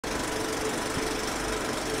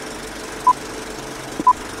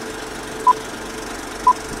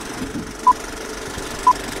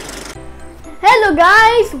Hello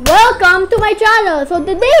guys, welcome to my channel. So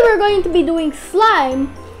today we're going to be doing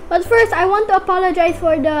slime, but first I want to apologize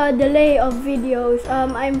for the delay of videos.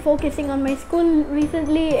 I'm focusing on my school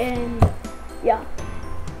recently and yeah,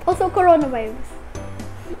 also coronavirus.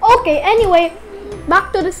 Okay, anyway,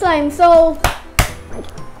 back to the slime. So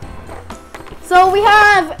we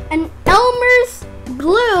have an ELMER'S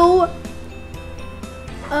blue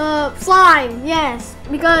slime, yes,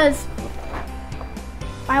 because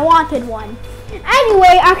I wanted one.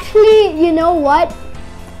 Anyway, actually, you know what?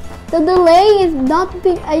 The delay is not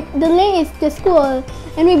big. Delay is just cool,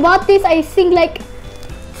 and we bought this I think like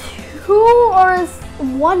 2 or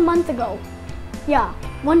 1 month ago. Yeah,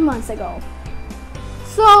 1 month ago.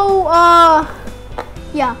 So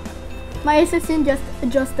yeah, my assistant just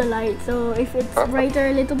adjusts the light. So if it's brighter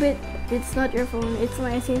a little bit, it's not your phone. It's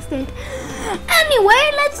my assistant. Anyway,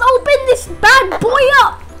 let's open this bad boy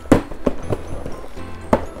up.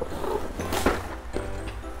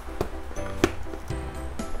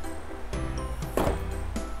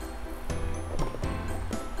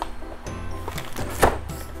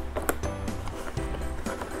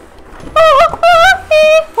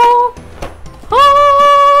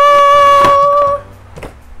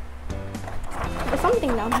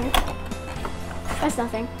 Something down here. That's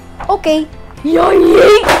nothing. Okay.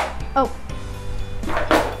 Yay! Oh.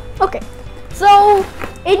 Okay. So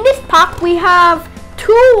in this pack we have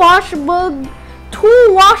two washable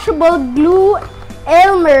blue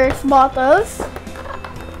ELMER'S bottles.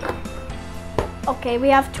 Okay, we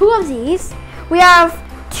have 2 of these. We have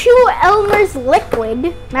 2 ELMER'S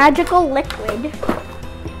liquid, magical liquid.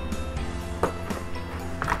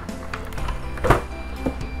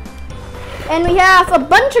 And we have a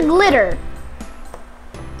bunch of glitter.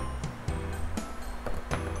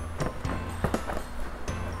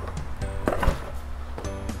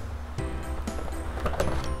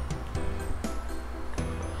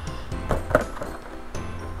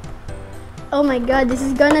 Oh my god, this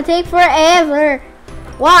is gonna take forever.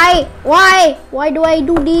 Why? Why? Why do I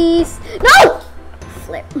do this? No!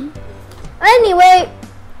 Flip. Anyway.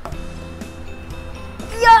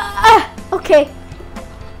 Yeah. Okay.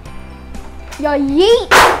 Yeah,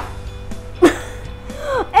 yeet.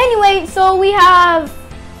 Anyway, so we have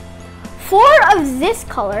 4 of this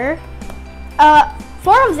color.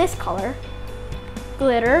 4 of this color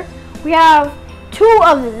glitter. We have 2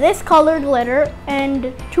 of this color glitter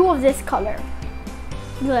and 2 of this color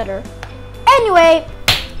glitter. Anyway,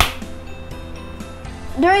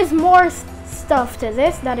 there is more stuff to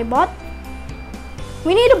this that I bought.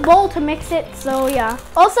 We need a bowl to mix it, so yeah.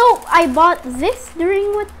 Also, I bought this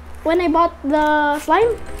when I bought the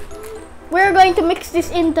slime. We're going to mix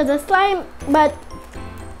this into the slime, but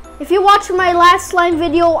if you watch my last slime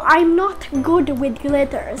video, I'm not good with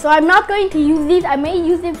glitter, so I'm not going to use these. I may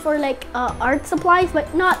use it for like art supplies,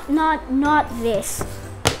 but not this.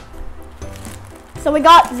 So we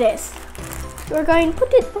got this. We're going to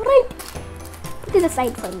put it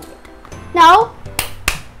aside for a minute. Now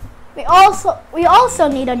we also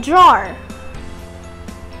need a jar.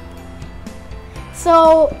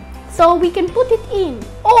 So we can put it in,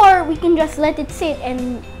 or we can just let it sit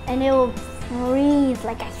and it will freeze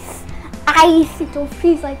like ice. It will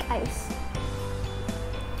freeze like ice.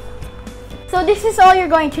 So this is all you're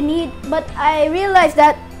going to need, but I realized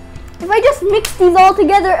that if I just mix these all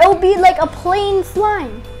together, it'll be like a plain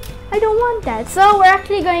slime. I don't want that, so we're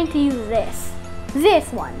actually going to use this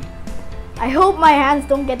one. I hope my hands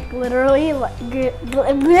don't get glitterly,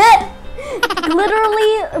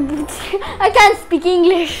 I can't speak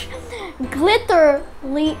English. Glittery,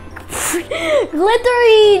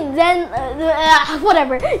 then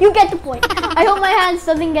whatever, you get the point. I hope my hands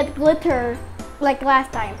doesn't get glitter like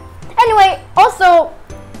last time. Anyway, also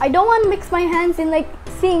I don't want to mix my hands in like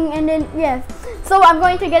thing and then yes, so I'm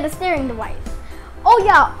going to get a stirring device. Oh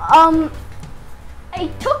yeah, I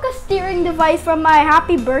took a stirring device from my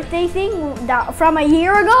happy birthday thing from a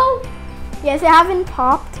year ago. Yes, it haven't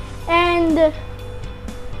popped, and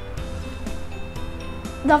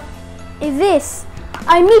this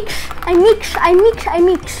I mix.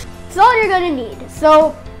 It's all you're gonna need.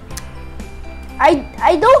 So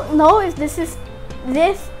I don't know if this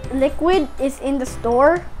liquid is in the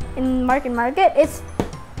store in Market. It's,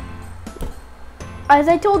 as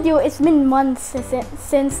I told you, it's been months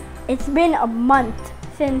since it's been a month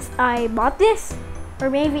since I bought this, or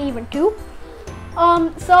maybe even 2.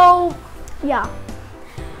 So yeah.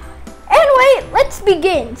 Anyway, let's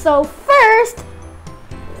begin. So first,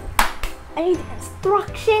 I need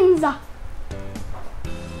instructions.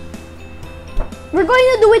 We're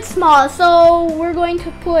going to do it small, so we're going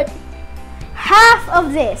to put half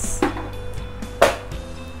of this.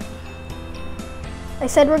 I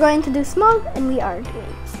said we're going to do small, and we are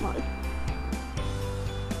doing small.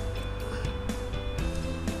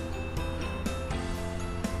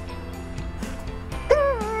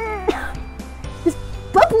 Just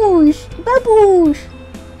baboosh, baboosh.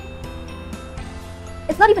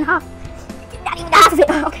 It's not even half. Not even half of it.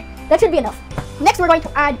 Okay, that should be enough. Next, we're going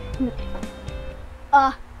to add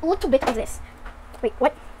a little bit of this. Wait,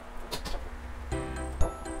 what?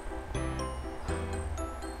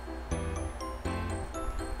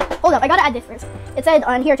 Hold up, I gotta add this first. It said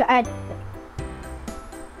on here to add.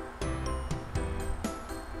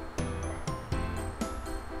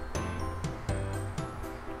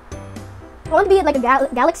 I want to be like a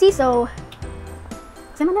galaxy, so.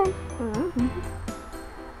 Have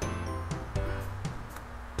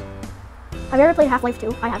you ever played Half-Life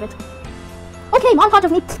 2? I haven't. Okay, montage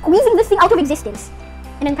of me squeezing this thing out of existence.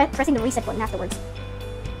 And then pressing the reset button afterwards.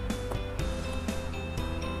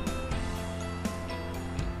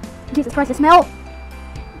 Jesus Christ, the smell!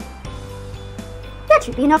 That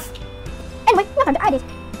should be enough. Anyway, now time to add it.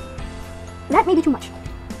 That may be too much.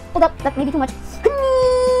 Hold up, that may be too much.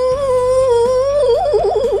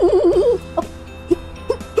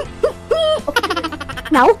 Okay.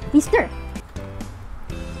 Now, we stir.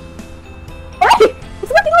 Alright!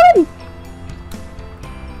 It's working already!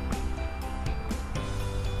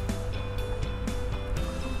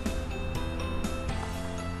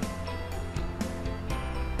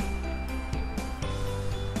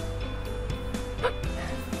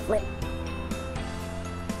 Flip.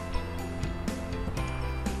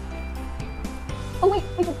 Oh wait,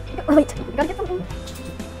 wait, we gotta get something.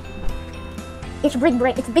 It's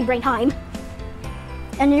big brain time.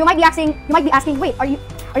 And you might be asking, wait, are you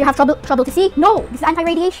have trouble to see? No, this is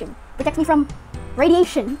anti-radiation. Protects me from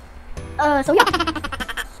radiation. So yeah.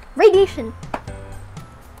 Radiation.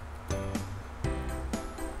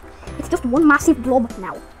 It's just one massive blob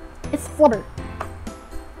now. It's flubber.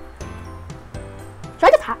 Should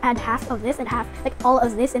I just add half of this and half, like all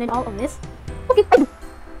of this and then all of this? Okay, I do.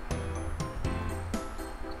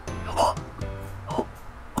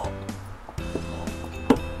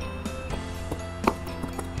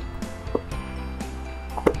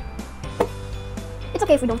 It's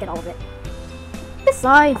okay if we don't get all of it.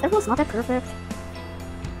 Besides, everyone's not that perfect.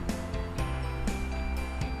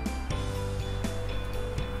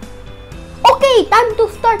 Okay, time to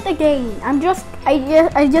start again. I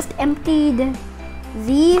just emptied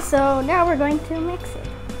these, so now we're going to mix it.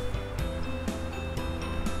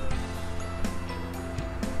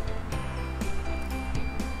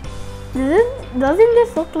 Doesn't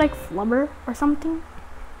this look like flubber or something?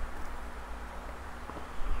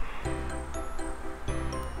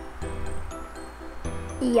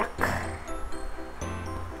 Yuck.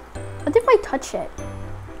 What if I touch it?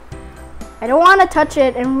 I don't want to touch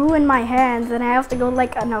it and ruin my hands, and I have to go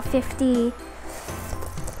like on a 50-minute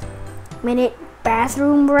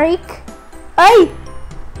bathroom break. Hey!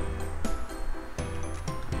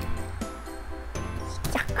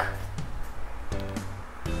 Yuck.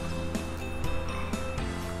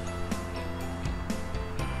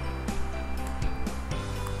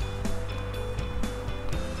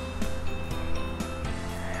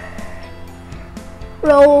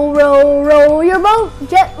 Row, row, row your boat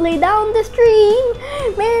gently down the stream.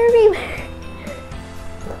 Mary, Mary.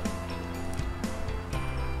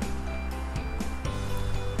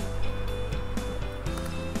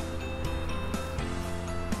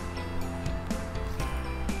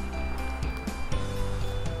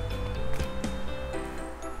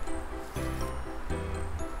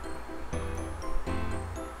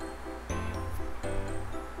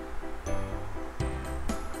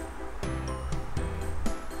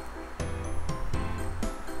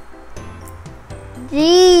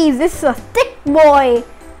 Jeez, this is a thick boy.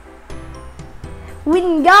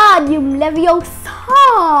 Wingardium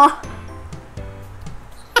Leviosa.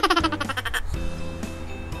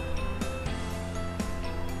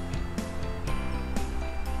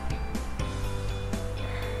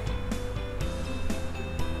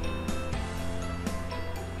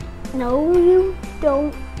 No, you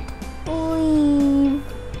don't leave.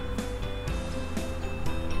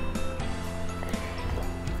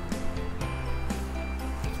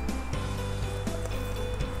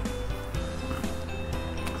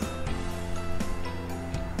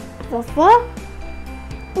 The fuck?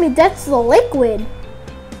 Wait, that's the liquid.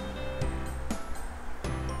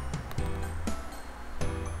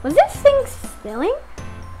 Was this thing spilling?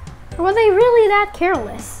 Or were they really that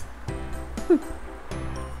careless? Should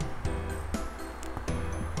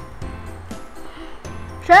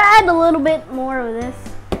I add a little bit more of this?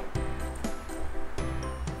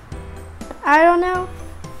 I don't know.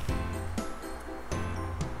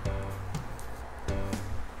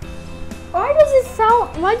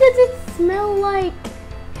 Why does it smell like...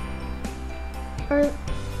 Or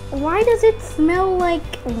why does it smell like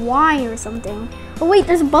wine or something? Oh wait,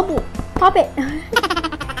 there's a bubble. Pop it.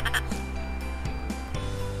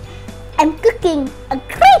 I'm cooking a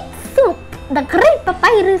great soup. The great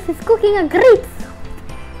papyrus is cooking a great soup.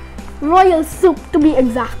 Royal soup to be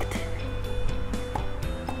exact.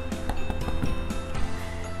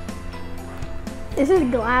 This is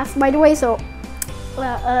glass, by the way, so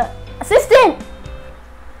assistant!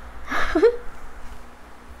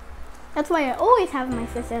 That's why I always have my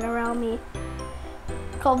assistant around me.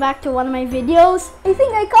 Call back to one of my videos. I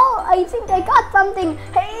think I got something.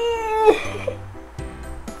 Hey!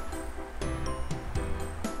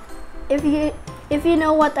 If you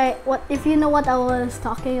know what I was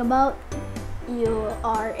talking about, you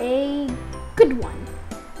are a good one.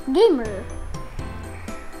 Gamer.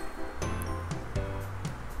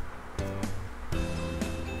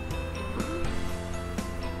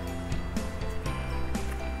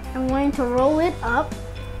 I'm going to roll it up.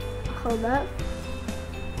 Hold up.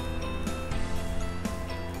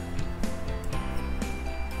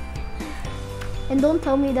 And don't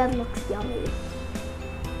tell me that looks yummy.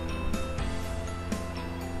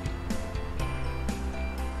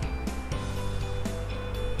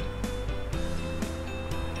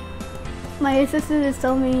 My assistant is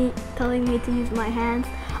telling me to use my hands.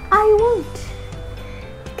 I won't,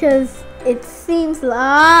 because it seems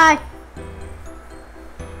like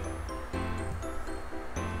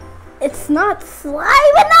it's not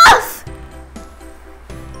slime enough.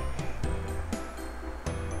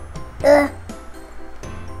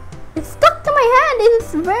 It's stuck to my hand and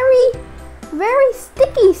it's very, very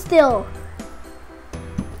sticky still.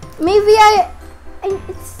 Maybe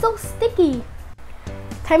it's so sticky.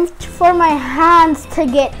 Time for my hands to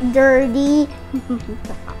get dirty.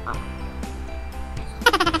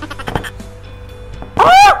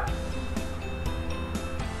 Oh!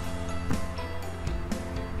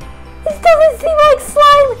 This doesn't seem like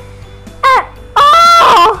slime at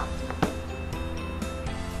all!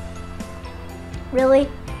 Really?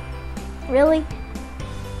 Really?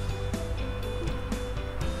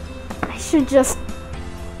 I should just...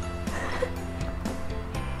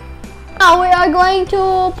 Now we are going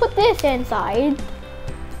to put this inside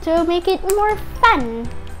to make it more fun.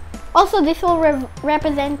 Also, this will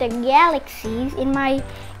represent the galaxies in my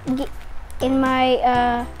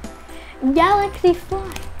galaxy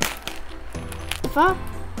fly. Huh?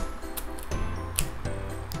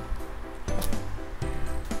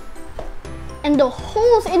 And the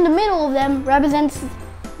holes in the middle of them represents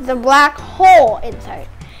the black hole inside,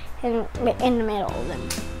 in the middle of them.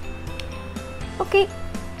 Okay.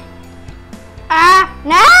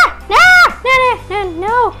 No!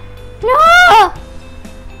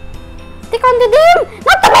 Stick on the dim!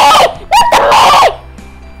 Not to me! Not to me!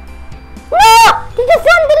 No! You just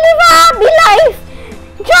want to live a happy life!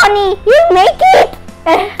 Johnny, you make it!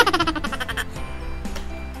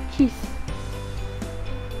 Jeez.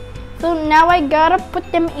 So now I gotta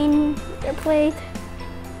put them in their plate.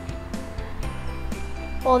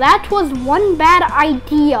 Well, that was one bad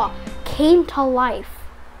idea. Came to life.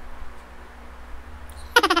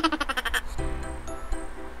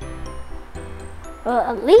 Well,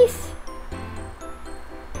 at least...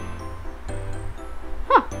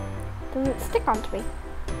 Huh. Does it stick onto me?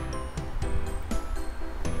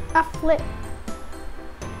 A flip.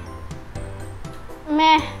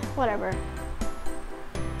 Meh. Whatever.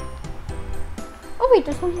 Oh wait,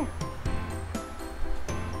 there's one here.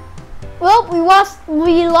 Well, we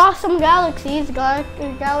lost some galaxies.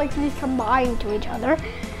 Galaxies combined to each other.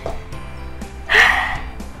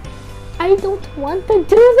 I don't want to do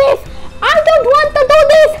this. I don't want to do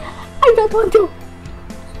this. I don't want to.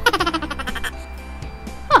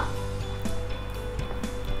 Huh.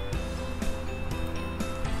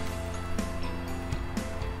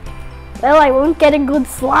 Well, I won't get a good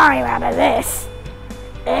slime out of this.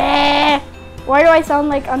 Why do I sound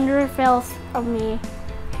like Underfell's of me?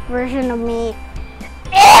 Version of me.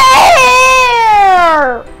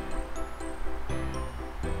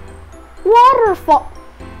 Waterfall.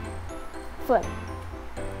 Flip.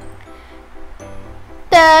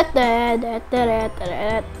 Okay,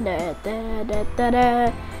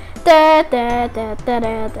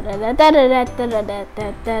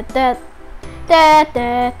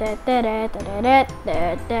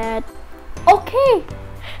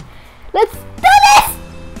 let's do this.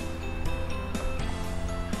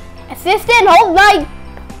 Assistant, hold my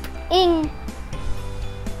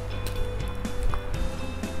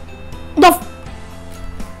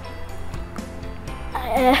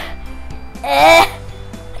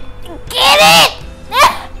get it!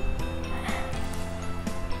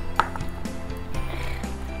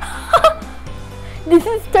 This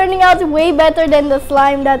is turning out way better than the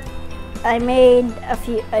slime that I made a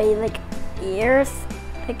year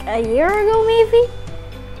ago maybe.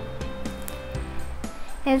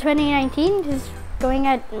 In 2019, just going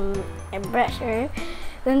at better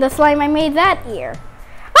than the slime I made that year.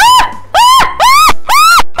 Ah! Ah!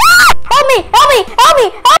 Ah! Ah! Help me! Help me! Help me!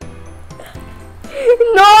 Help!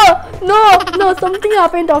 No! Something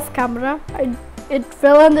happened off camera. It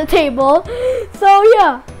fell on the table. So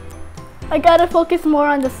yeah, I gotta focus more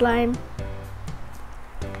on the slime.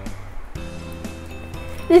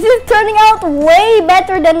 This is turning out way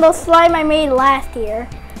better than the slime I made last year.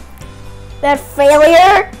 That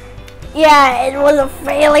failure? Yeah, it was a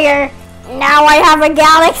failure. Now I have a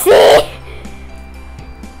galaxy.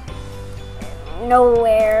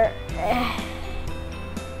 Nowhere.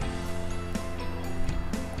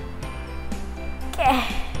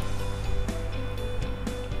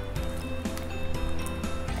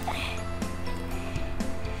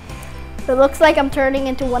 It looks like I'm turning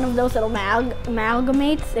into one of those little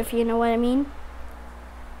amalgamates, if you know what I mean.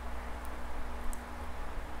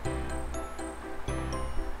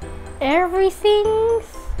 Everything's...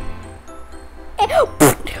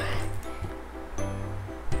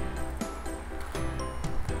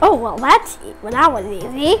 Oh, well, that was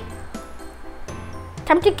easy.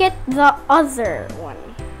 Time to get the other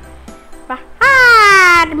one.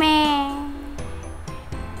 Behind me.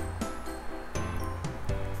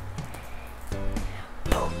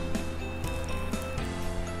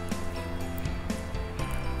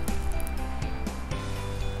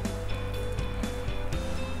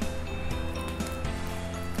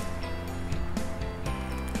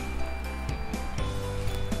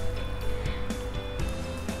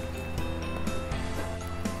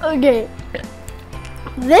 Okay,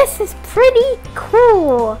 this is pretty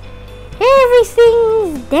cool.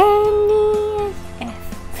 Everything's dandy as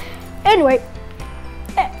F. Anyway,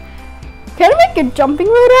 can I make a jumping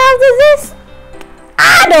road after this?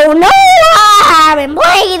 I don't know. I haven't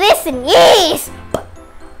played this in years.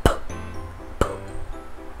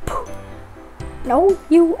 No,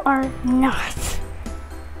 you are not.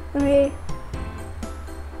 Okay.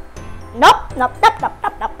 Nope.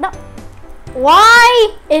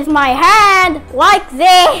 Why is my hand like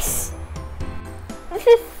this? This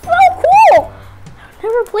is so cool. I've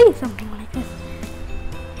never played something like this.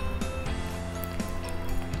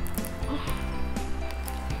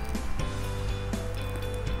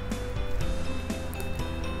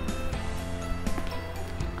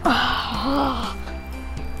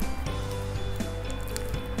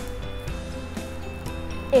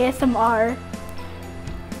 ASMR.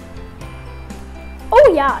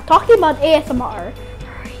 Oh yeah, talking about ASMR.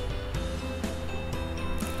 Hurry.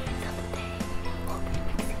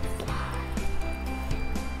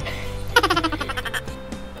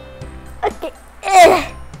 Okay.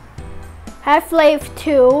 Half-Life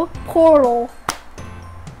 2 Portal.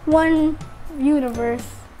 One universe.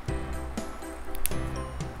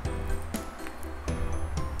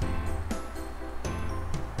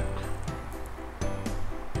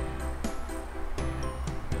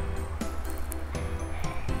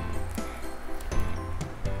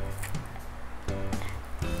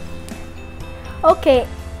 Okay,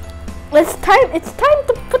 it's time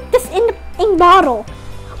to put this in the ink bottle.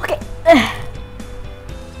 Okay.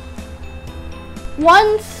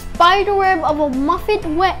 One spiderweb of a muffet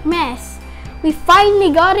wet mess. We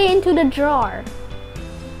finally got it into the jar.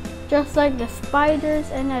 Just like the spiders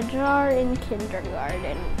in a jar in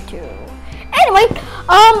kindergarten too. Anyway,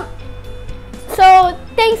 so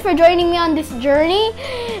thanks for joining me on this journey.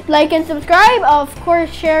 Like and subscribe. Of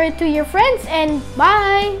course, share it to your friends, and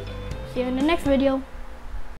bye. See you in the next video.